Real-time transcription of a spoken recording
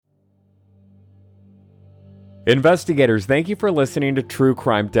Investigators, thank you for listening to True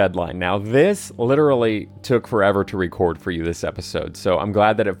Crime Deadline. Now, this literally took forever to record for you this episode, so I'm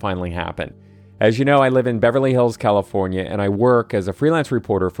glad that it finally happened. As you know, I live in Beverly Hills, California, and I work as a freelance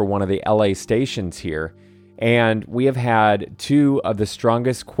reporter for one of the LA stations here. And we have had two of the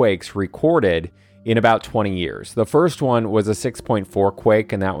strongest quakes recorded in about 20 years. The first one was a 6.4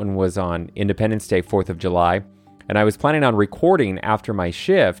 quake, and that one was on Independence Day, 4th of July. And I was planning on recording after my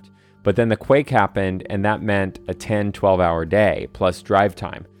shift, but then the quake happened, and that meant a 10, 12-hour day plus drive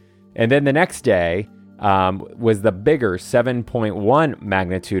time. And then the next day was the bigger 7.1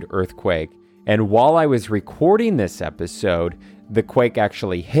 magnitude earthquake. And while I was recording this episode, the quake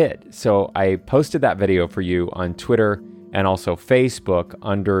actually hit. So I posted that video for you on Twitter and also Facebook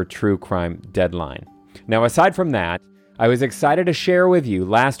under True Crime Deadline. Now, aside from that, I was excited to share with you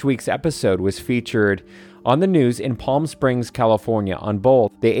last week's episode was featured on the news in Palm Springs, California, on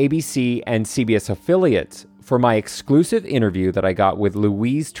both the ABC and CBS affiliates for my exclusive interview that I got with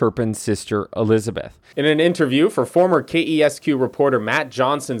Louise Turpin's sister, Elizabeth. In an interview for former KESQ reporter Matt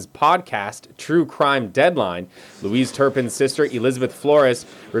Johnson's podcast, True Crime Deadline, Louise Turpin's sister, Elizabeth Flores,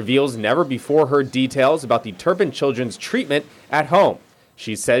 reveals never-before-heard details about the Turpin children's treatment at home.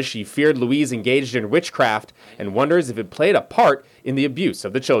 She says she feared Louise engaged in witchcraft and wonders if it played a part in the abuse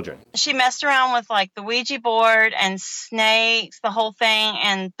of the children. She messed around with like the Ouija board and snakes, the whole thing,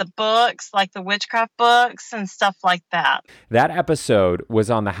 and the books, like the witchcraft books and stuff like that. That episode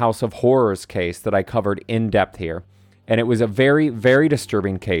was on the House of Horrors case that I covered in depth here. And it was a very, very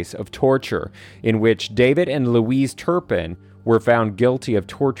disturbing case of torture in which David and Louise Turpin were found guilty of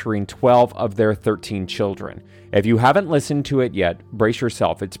torturing 12 of their 13 children. If you haven't listened to it yet, brace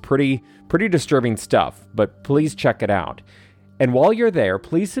yourself. It's pretty disturbing stuff, but please check it out. And while you're there,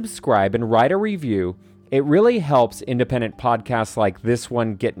 please subscribe and write a review. It really helps independent podcasts like this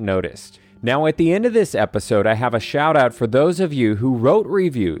one get noticed. Now, at the end of this episode, I have a shout out for those of you who wrote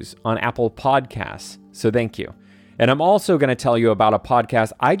reviews on Apple Podcasts, so thank you. And I'm also going to tell you about a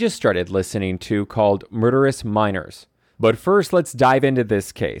podcast I just started listening to called Murderous Minors. But first, let's dive into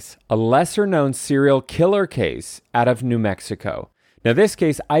this case, a lesser-known serial killer case out of New Mexico. Now, this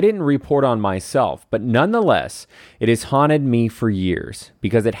case I didn't report on myself, but nonetheless, it has haunted me for years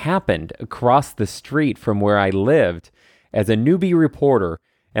because it happened across the street from where I lived as a newbie reporter,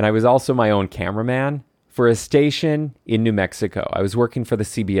 and I was also my own cameraman for a station in New Mexico. I was working for the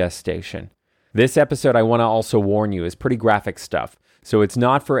CBS station. This episode, I want to also warn you, is pretty graphic stuff, so it's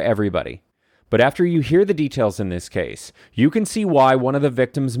not for everybody. But after you hear the details in this case, you can see why one of the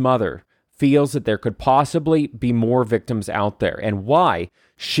victims' mother feels that there could possibly be more victims out there, and why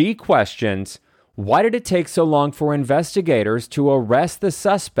she questions, why did it take so long for investigators to arrest the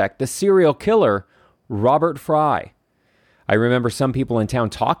suspect, the serial killer, Robert Fry? I remember some people in town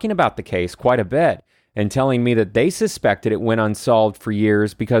talking about the case quite a bit and telling me that they suspected it went unsolved for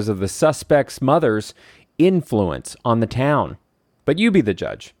years because of the suspect's mother's influence on the town. But you be the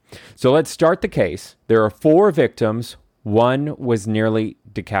judge. So let's start the case. There are 4 victims. One was nearly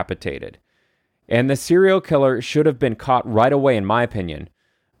decapitated. And the serial killer should have been caught right away, in my opinion.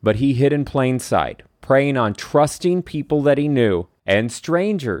 But he hid in plain sight, preying on trusting people that he knew and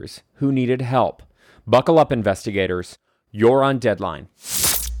strangers who needed help. Buckle up, investigators. You're on Deadline.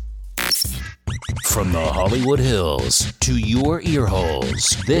 From the Hollywood Hills to your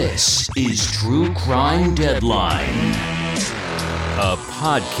earholes, this is True Crime Deadline. A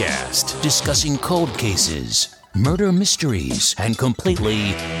podcast discussing cold cases, murder mysteries, and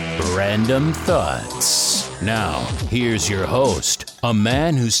completely random thoughts. Now, here's your host, a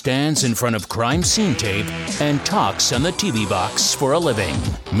man who stands in front of crime scene tape and talks on the TV box for a living,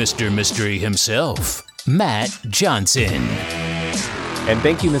 Mr. Mystery himself, Matt Johnson. And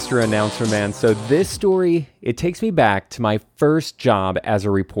thank you, Mr. Announcer Man. So this story, it takes me back to my first job as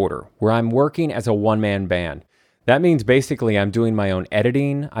a reporter, where I'm working as a one-man band. That means basically I'm doing my own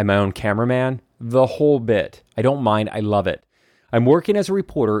editing, I'm my own cameraman, the whole bit. I don't mind, I love it. I'm working as a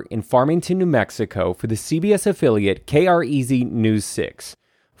reporter in Farmington, New Mexico for the CBS affiliate KREZ News 6.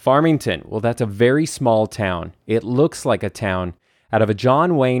 Farmington, well, that's a very small town. It looks like a town out of a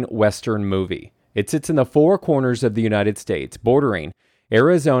John Wayne Western movie. It sits in the 4 corners of the United States, bordering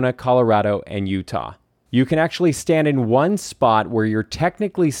Arizona, Colorado, and Utah. You can actually stand in one spot where you're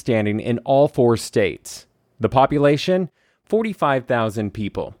technically standing in all 4 states. The population, 45,000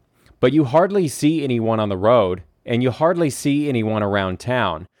 people. But you hardly see anyone on the road, and you hardly see anyone around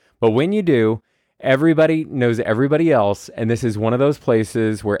town. But when you do, everybody knows everybody else, and this is one of those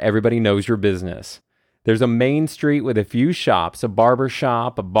places where everybody knows your business. There's a main street with a few shops, a barber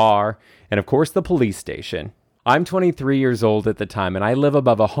shop, a bar, and of course the police station. I'm 23 years old at the time, and I live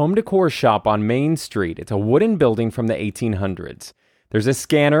above a home decor shop on Main Street. It's a wooden building from the 1800s. There's a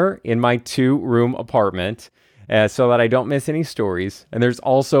scanner in my 2-room apartment so that I don't miss any stories. And there's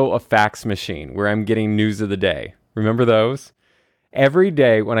also a fax machine where I'm getting news of the day. Remember those? Every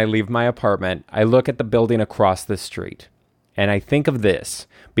day when I leave my apartment, I look at the building across the street. And I think of this,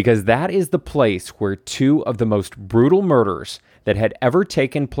 because that is the place where 2 of the most brutal murders that had ever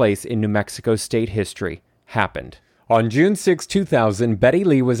taken place in New Mexico state history happened. On June 6, 2000, Betty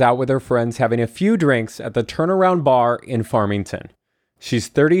Lee was out with her friends having a few drinks at the Turnaround Bar in Farmington. She's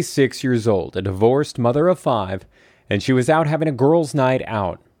 36 years old, a divorced mother of 5, and she was out having a girls' night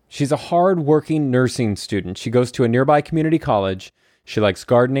out. She's a hard-working nursing student. She goes to a nearby community college. She likes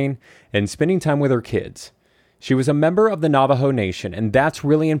gardening and spending time with her kids. She was a member of the Navajo Nation, and that's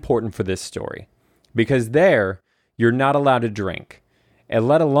really important for this story, because there, you're not allowed to drink. And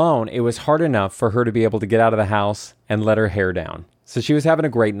let alone, it was hard enough for her to be able to get out of the house and let her hair down. So she was having a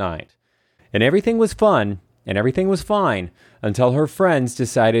great night. And everything was fun, and everything was fine, until her friends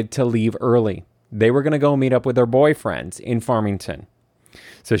decided to leave early. They were going to go meet up with their boyfriends in Farmington.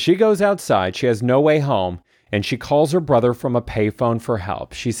 So she goes outside, she has no way home, and she calls her brother from a payphone for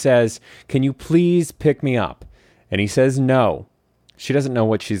help. She says, "Can you please pick me up?" And he says no. She doesn't know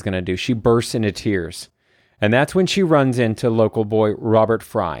what she's going to do. She bursts into tears. And that's when she runs into local boy Robert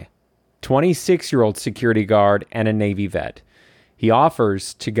Fry, 26-year-old security guard and a Navy vet. He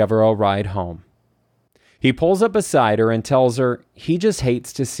offers to give her a ride home. He pulls up beside her and tells her he just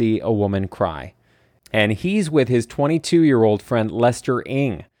hates to see a woman cry. And he's with his 22-year-old friend Lester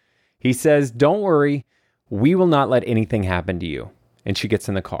Ng. He says, "Don't worry, we will not let anything happen to you." And she gets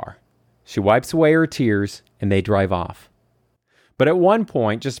in the car. She wipes away her tears and they drive off. But at one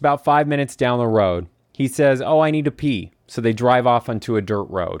point, just about 5 minutes down the road, he says, "Oh, I need to pee." So they drive off onto a dirt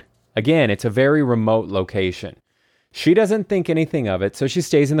road. Again, it's a very remote location. She doesn't think anything of it, so she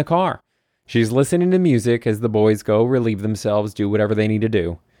stays in the car. She's listening to music as the boys go relieve themselves, do whatever they need to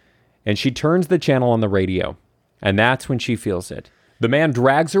do. And she turns the channel on the radio. And that's when she feels it. The man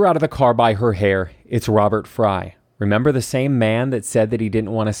drags her out of the car by her hair. It's Robert Fry. Remember the same man that said that he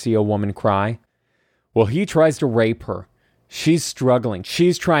didn't want to see a woman cry? Well, he tries to rape her. She's struggling.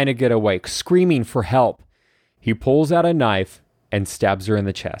 She's trying to get away, screaming for help. He pulls out a knife and stabs her in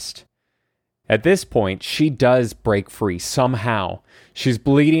the chest. At this point, she does break free somehow. She's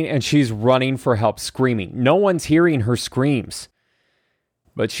bleeding and she's running for help, screaming. No one's hearing her screams.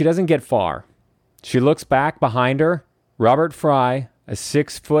 But she doesn't get far. She looks back behind her. Robert Fry, a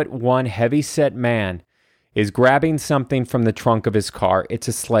 6'1" heavy-set man, is grabbing something from the trunk of his car. It's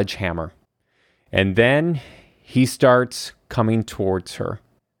a sledgehammer. And then he starts coming towards her.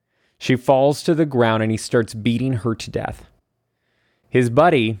 She falls to the ground and he starts beating her to death. His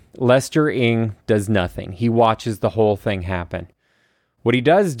buddy, Lester Ng, does nothing. He watches the whole thing happen. What he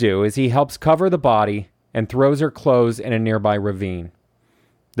does do is he helps cover the body and throws her clothes in a nearby ravine.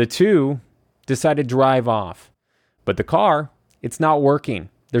 The two decide to drive off. But the car, it's not working.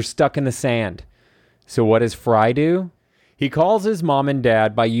 They're stuck in the sand. So what does Fry do? He calls his mom and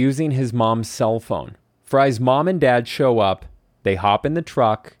dad by using his mom's cell phone. Fry's mom and dad show up, they hop in the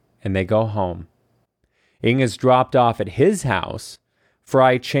truck, and they go home. Ng is dropped off at his house.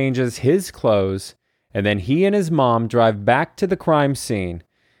 Fry changes his clothes, and then he and his mom drive back to the crime scene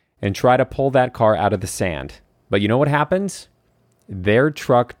and try to pull that car out of the sand. But you know what happens? Their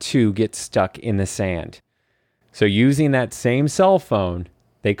truck too gets stuck in the sand. So using that same cell phone,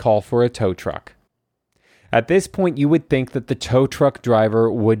 they call for a tow truck. At this point, you would think that the tow truck driver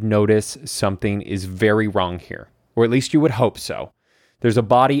would notice something is very wrong here, or at least you would hope so. There's a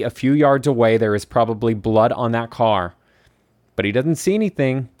body a few yards away. There is probably blood on that car. But he doesn't see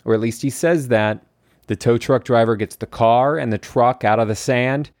anything, or at least he says that. The tow truck driver gets the car and the truck out of the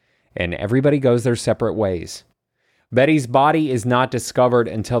sand, and everybody goes their separate ways. Betty's body is not discovered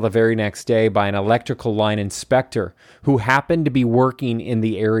until the very next day by an electrical line inspector who happened to be working in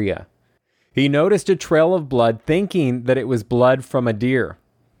the area. He noticed a trail of blood, thinking that it was blood from a deer.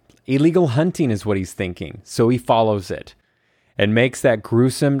 Illegal hunting is what he's thinking, so he follows it and makes that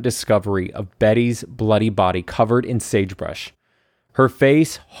gruesome discovery of Betty's bloody body covered in sagebrush. Her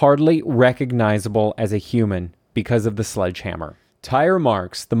face hardly recognizable as a human because of the sledgehammer. Tire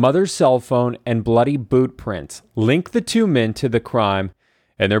marks, the mother's cell phone, and bloody boot prints link the two men to the crime,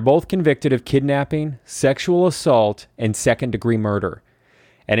 and they're both convicted of kidnapping, sexual assault, and second-degree murder.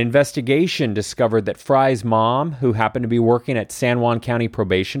 An investigation discovered that Fry's mom, who happened to be working at San Juan County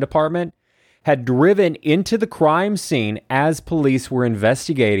Probation Department, had driven into the crime scene as police were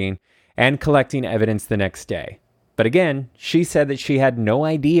investigating and collecting evidence the next day. But again, she said that she had no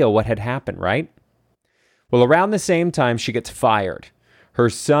idea what had happened, right? Well, around the same time, she gets fired. Her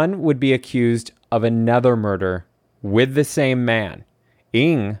son would be accused of another murder with the same man.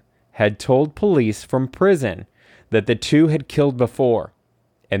 Ng had told police from prison that the two had killed before,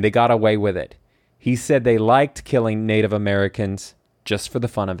 and they got away with it. He said they liked killing Native Americans just for the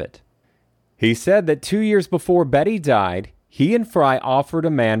fun of it. He said that 2 years before Betty died, he and Fry offered a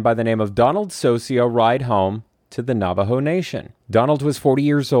man by the name of Donald Socio a ride home to the Navajo Nation. Donald was 40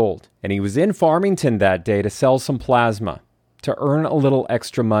 years old, and he was in Farmington that day to sell some plasma, to earn a little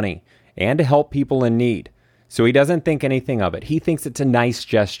extra money, and to help people in need. So he doesn't think anything of it. He thinks it's a nice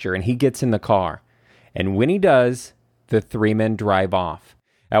gesture, and he gets in the car. And when he does, the three men drive off.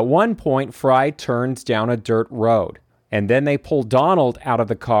 At one point, Fry turns down a dirt road, and then they pull Donald out of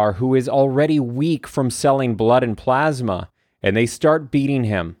the car, who is already weak from selling blood and plasma, and they start beating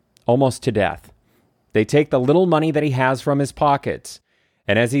him almost to death. They take the little money that he has from his pockets,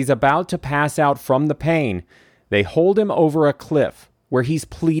 and as he's about to pass out from the pain, they hold him over a cliff where he's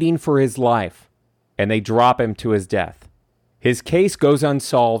pleading for his life, and they drop him to his death. His case goes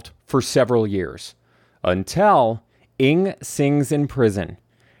unsolved for several years, until Ng sings in prison,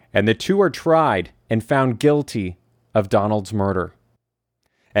 and the two are tried and found guilty of Donald's murder.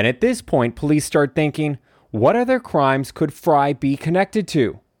 And at this point, police start thinking, what other crimes could Fry be connected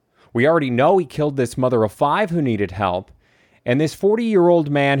to? We already know he killed this mother of 5 who needed help, and this 40-year-old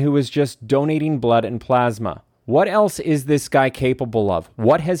man who was just donating blood and plasma. What else is this guy capable of?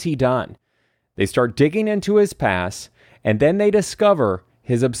 What has he done? They start digging into his past, and then they discover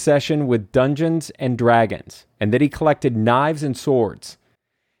his obsession with Dungeons and Dragons, and that he collected knives and swords.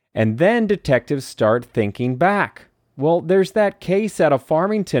 And then detectives start thinking back. Well, there's that case out of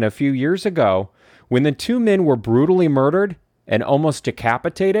Farmington a few years ago when the 2 men were brutally murdered and almost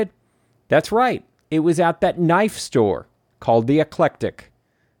decapitated. That's right. It was at that knife store called The Eclectic.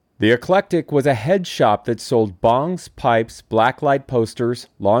 The Eclectic was a head shop that sold bongs, pipes, blacklight posters,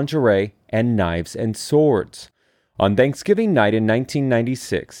 lingerie, and knives and swords. On Thanksgiving night in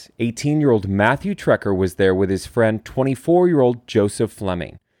 1996, 18-year-old Matthew Trecker was there with his friend 24-year-old Joseph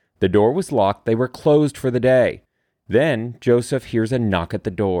Fleming. The door was locked. They were closed for the day. Then Joseph hears a knock at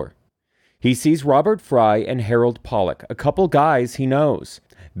the door. He sees Robert Fry and Harold Pollock, a couple guys he knows.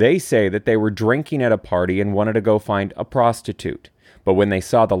 They say that they were drinking at a party and wanted to go find a prostitute. But when they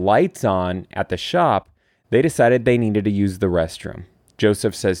saw the lights on at the shop, they decided they needed to use the restroom.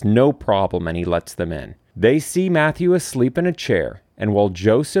 Joseph says no problem, and he lets them in. They see Matthew asleep in a chair, and while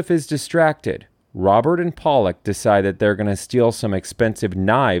Joseph is distracted, Robert and Pollock decide that they're going to steal some expensive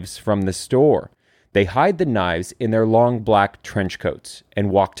knives from the store. They hide the knives in their long black trench coats and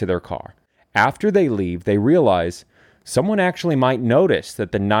walk to their car. After they leave, they realize someone actually might notice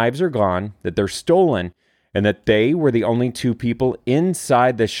that the knives are gone, that they're stolen, and that they were the only 2 people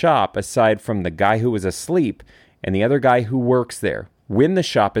inside the shop aside from the guy who was asleep and the other guy who works there when the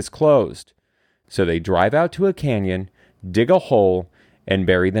shop is closed. So they drive out to a canyon, dig a hole, and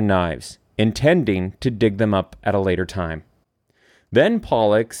bury the knives, intending to dig them up at a later time. Then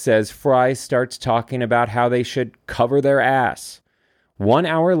Pollock says Fry starts talking about how they should cover their ass. 1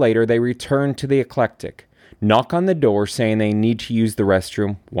 hour later, they return to the Eclectic, knock on the door saying they need to use the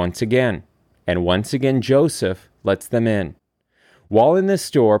restroom once again. And once again, Joseph lets them in. While in the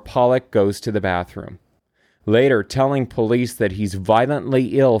store, Pollock goes to the bathroom, later telling police that he's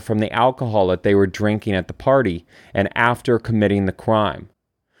violently ill from the alcohol that they were drinking at the party and after committing the crime.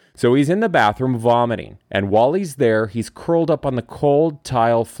 So he's in the bathroom vomiting, and while he's there, he's curled up on the cold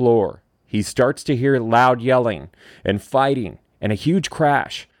tile floor. He starts to hear loud yelling and fighting and a huge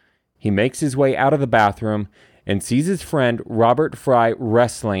crash. He makes his way out of the bathroom and sees his friend Robert Fry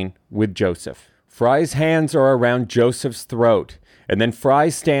wrestling with Joseph. Fry's hands are around Joseph's throat, and then Fry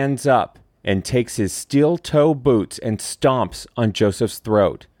stands up and takes his steel-toe boots and stomps on Joseph's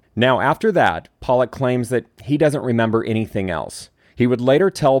throat. Now, after that, Pollock claims that he doesn't remember anything else. He would later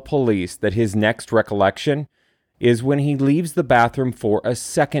tell police that his next recollection is when he leaves the bathroom for a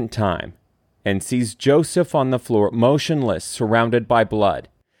second time and sees Joseph on the floor, motionless, surrounded by blood.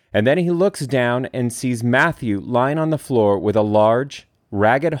 And then he looks down and sees Matthew lying on the floor with a large,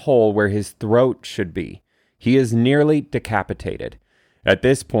 ragged hole where his throat should be. He is nearly decapitated. At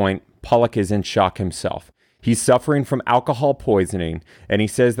this point, Pollock is in shock himself. He's suffering from alcohol poisoning, and he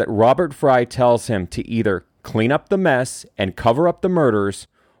says that Robert Fry tells him to either clean up the mess and cover up the murders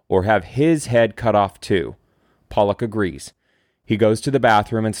or have his head cut off too. Pollock agrees. He goes to the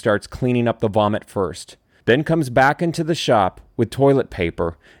bathroom and starts cleaning up the vomit first, then comes back into the shop with toilet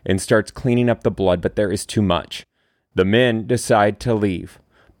paper and starts cleaning up the blood, but there is too much. The men decide to leave.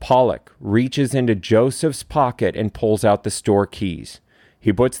 Pollock reaches into Joseph's pocket and pulls out the store keys.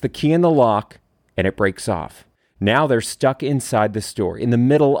 He puts the key in the lock and it breaks off. Now they're stuck inside the store in the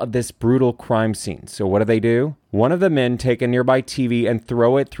middle of this brutal crime scene. So what do? One of the men take a nearby TV and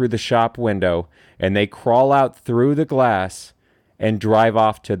throw it through the shop window, and they crawl out through the glass and drive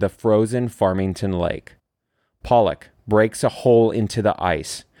off to the frozen Farmington Lake. Pollock breaks a hole into the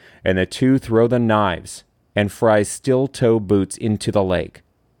ice, and the two throw the knives and Fry's steel-toe boots into the lake.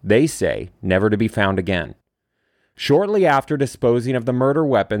 They say never to be found again. Shortly after disposing of the murder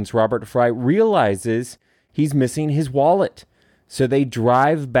weapons, Robert Fry realizes he's missing his wallet. So they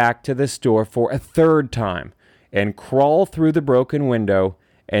drive back to the store for a third time and crawl through the broken window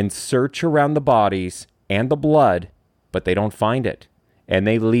and search around the bodies and the blood, but they don't find it. And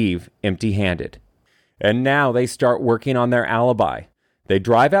they leave empty-handed. And now they start working on their alibi. They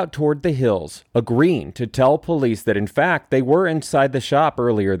drive out toward the hills, agreeing to tell police that in fact they were inside the shop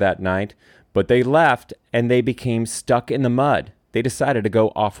earlier that night, but they left and they became stuck in the mud. They decided to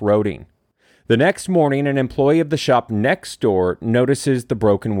go off-roading. The next morning, an employee of the shop next door notices the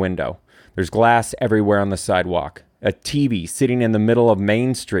broken window. There's glass everywhere on the sidewalk, a TV sitting in the middle of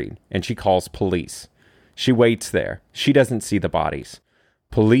Main Street, and she calls police. She waits there. She doesn't see the bodies.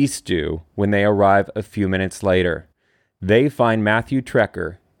 Police do when they arrive a few minutes later. They find Matthew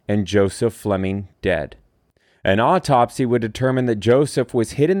Trecker and Joseph Fleming dead. An autopsy would determine that Joseph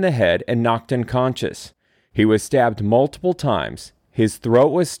was hit in the head and knocked unconscious. He was stabbed multiple times. His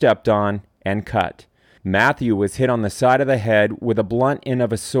throat was stepped on and cut. Matthew was hit on the side of the head with a blunt end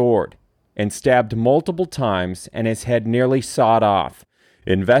of a sword and stabbed multiple times, and his head nearly sawed off.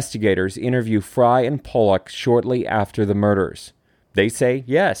 Investigators interview Fry and Pollock shortly after the murders. They say,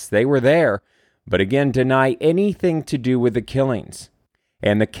 yes, they were there, but again deny anything to do with the killings.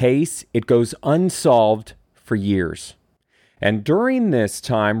 And the case, it goes unsolved for years. And during this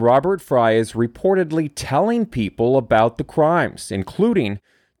time, Robert Fry is reportedly telling people about the crimes, including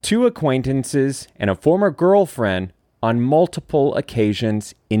 2 acquaintances and a former girlfriend on multiple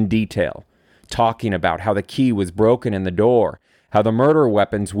occasions in detail, talking about how the key was broken in the door, how the murder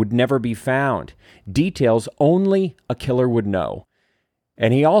weapons would never be found, details only a killer would know.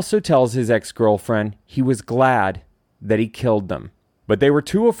 And he also tells his ex-girlfriend he was glad that he killed them. But they were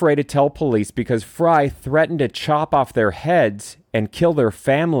too afraid to tell police because Fry threatened to chop off their heads and kill their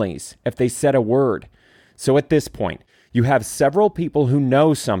families if they said a word. So at this point, you have several people who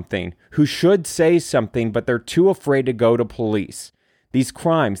know something, who should say something, but they're too afraid to go to police. These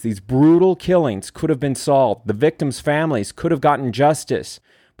crimes, these brutal killings could have been solved. The victims' families could have gotten justice,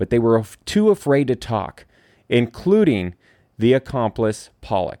 but they were too afraid to talk, including the accomplice,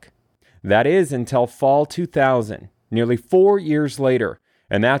 Pollock. That is until fall 2000, nearly 4 years later,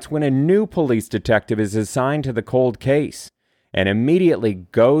 and that's when a new police detective is assigned to the cold case and immediately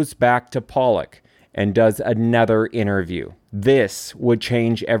goes back to Pollock and does another interview. This would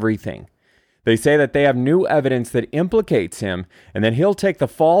change everything. They say that they have new evidence that implicates him and that he'll take the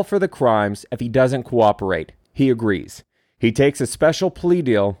fall for the crimes if he doesn't cooperate. He agrees. He takes a special plea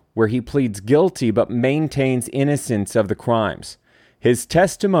deal where he pleads guilty but maintains innocence of the crimes. His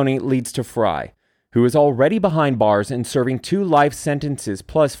testimony leads to Fry, who is already behind bars and serving 2 life sentences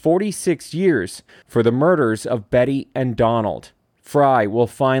plus 46 years for the murders of Betty and Donald. Fry will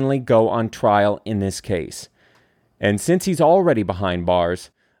finally go on trial in this case. And since he's already behind bars,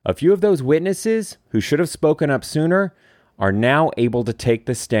 a few of those witnesses who should have spoken up sooner are now able to take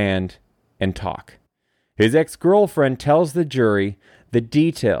the stand and talk. His ex-girlfriend tells the jury the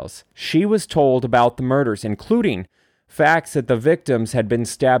details she was told about the murders, including facts that the victims had been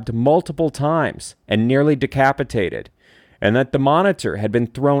stabbed multiple times and nearly decapitated, and that the monitor had been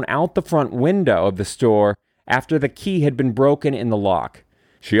thrown out the front window of the store after the key had been broken in the lock.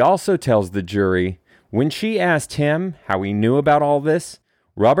 She also tells the jury when she asked him how he knew about all this,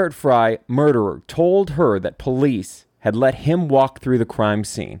 Robert Fry, murderer, told her that police had let him walk through the crime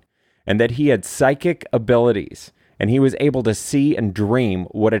scene and that he had psychic abilities and he was able to see and dream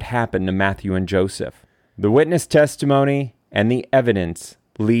what had happened to Matthew and Joseph. The witness testimony and the evidence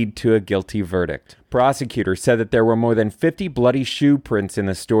lead to a guilty verdict. Prosecutors said that there were more than 50 bloody shoe prints in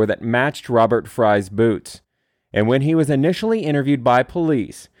the store that matched Robert Fry's boots. And when he was initially interviewed by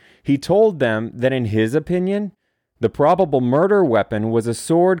police, he told them that in his opinion, the probable murder weapon was a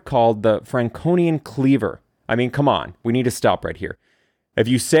sword called the Franconian cleaver. I mean, come on, we need to stop right here. If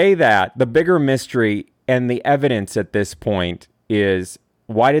you say that, the bigger mystery and the evidence at this point is,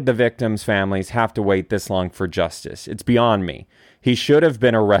 why did the victims' families have to wait this long for justice? It's beyond me. He should have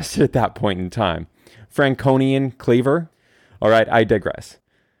been arrested at that point in time. Franconian cleaver? All right, I digress.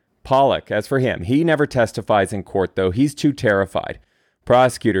 Pollock, as for him, he never testifies in court, though. He's too terrified.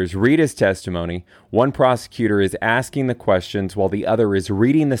 Prosecutors read his testimony. One prosecutor is asking the questions while the other is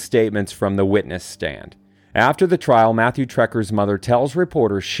reading the statements from the witness stand. After the trial, Matthew Trecker's mother tells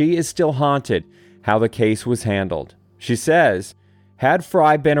reporters she is still haunted how the case was handled. She says, had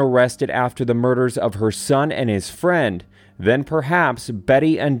Fry been arrested after the murders of her son and his friend, then perhaps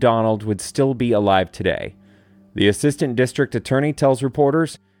Betty and Donald would still be alive today. The assistant district attorney tells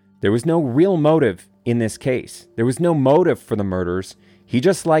reporters there was no real motive in this case. There was no motive for the murders. He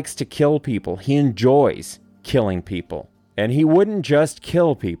just likes to kill people. He enjoys killing people. And he wouldn't just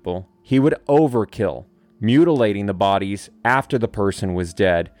kill people. He would overkill, mutilating the bodies after the person was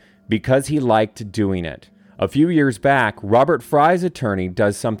dead because he liked doing it. A few years back, Robert Fry's attorney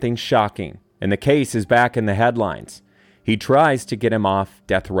does something shocking, and the case is back in the headlines. He tries to get him off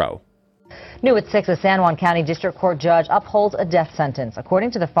death row. New at 6, a San Juan County District Court judge upholds a death sentence.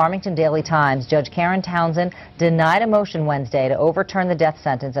 According to the Farmington Daily Times, Judge Karen Townsend denied a motion Wednesday to overturn the death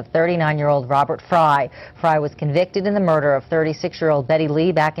sentence of 39-year-old Robert Fry. Fry was convicted in the murder of 36-year-old Betty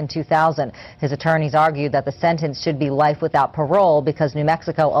Lee back in 2000. His attorneys argued that the sentence should be life without parole because New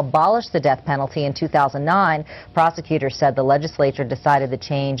Mexico abolished the death penalty in 2009. Prosecutors said the legislature decided the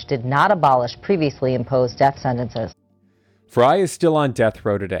change did not abolish previously imposed death sentences. Fry is still on death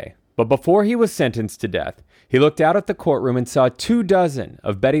row today. But before he was sentenced to death, he looked out at the courtroom and saw 24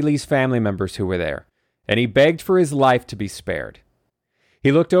 of Betty Lee's family members who were there, and he begged for his life to be spared.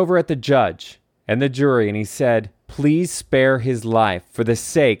 He looked over at the judge and the jury and he said, please spare his life for the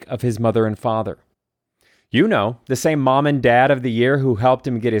sake of his mother and father. You know, the same mom and dad of the year who helped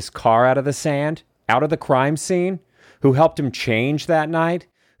him get his car out of the sand, out of the crime scene, who helped him change that night,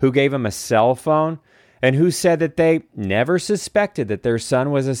 who gave him a cell phone, and who said that they never suspected that their son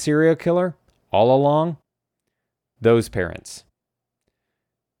was a serial killer all along? Those parents.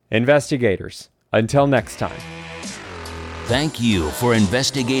 Investigators, until next time. Thank you for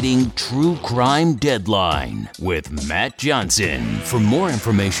investigating True Crime Deadline with Matt Johnson. For more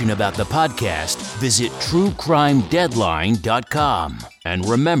information about the podcast, visit truecrimedeadline.com. And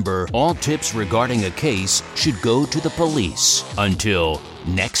remember, all tips regarding a case should go to the police. Until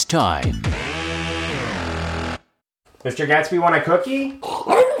next time. Mr. Gatsby, want a cookie?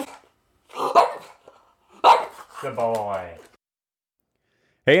 Good boy.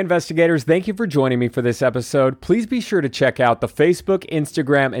 Hey investigators, thank you for joining me for this episode. Please be sure to check out the Facebook,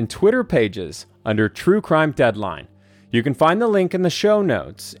 Instagram, and Twitter pages under True Crime Deadline. You can find the link in the show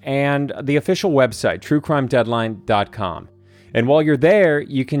notes and the official website, truecrimedeadline.com. And while you're there,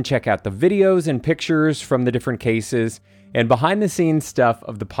 you can check out the videos and pictures from the different cases and behind-the-scenes stuff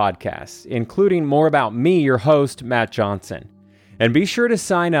of the podcast, including more about me, your host, Matt Johnson. And be sure to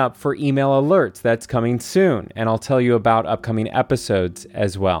sign up for email alerts. That's coming soon, and I'll tell you about upcoming episodes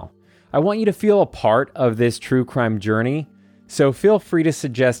as well. I want you to feel a part of this true crime journey, so feel free to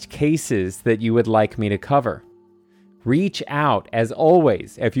suggest cases that you would like me to cover. Reach out, as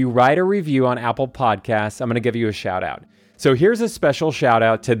always. If you write a review on Apple Podcasts, I'm going to give you a shout-out. So here's a special shout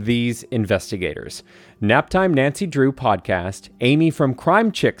out to these investigators: Naptime Nancy Drew podcast, Amy from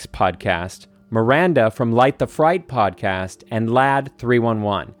Crime Chicks podcast, Miranda from Light the Fright podcast, and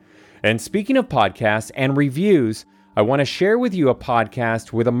Lad311. And speaking of podcasts and reviews, I want to share with you a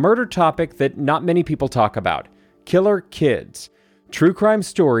podcast with a murder topic that not many people talk about: Killer Kids, true crime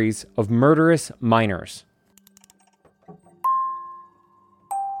stories of murderous minors.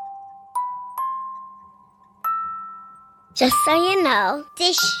 Just so you know,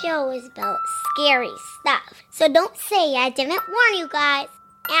 this show is about scary stuff. So don't say I didn't warn you guys.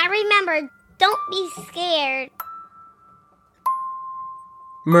 And remember, don't be scared.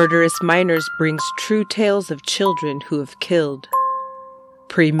 Murderous Minors brings true tales of children who have killed.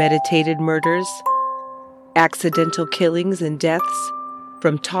 Premeditated murders, accidental killings and deaths,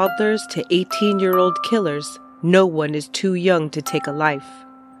 from toddlers to 18-year-old killers, no one is too young to take a life.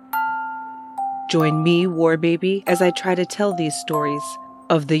 Join me, War Baby, as I try to tell these stories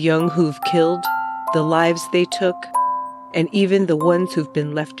of the young who've killed, the lives they took, and even the ones who've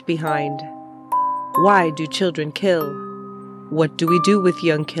been left behind. Why do children kill? What do we do with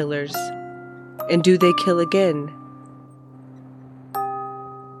young killers? And do they kill again?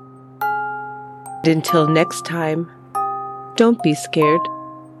 And until next time, don't be scared.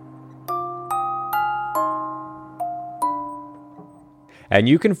 And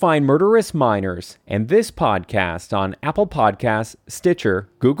you can find Murderous Minors and this podcast on Apple Podcasts, Stitcher,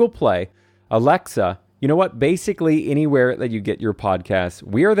 Google Play, Alexa, you know what? Basically anywhere that you get your podcasts.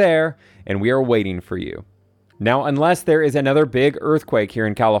 We are there and we are waiting for you. Now, unless there is another big earthquake here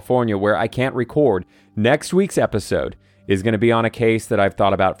in California where I can't record, next week's episode is going to be on a case that I've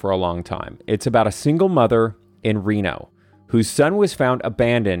thought about for a long time. It's about a single mother in Reno whose son was found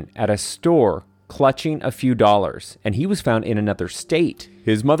abandoned at a store clutching a few dollars, and he was found in another state.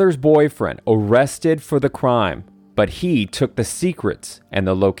 His mother's boyfriend arrested for the crime, but he took the secrets and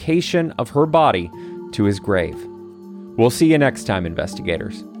the location of her body to his grave. We'll see you next time,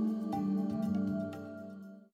 investigators.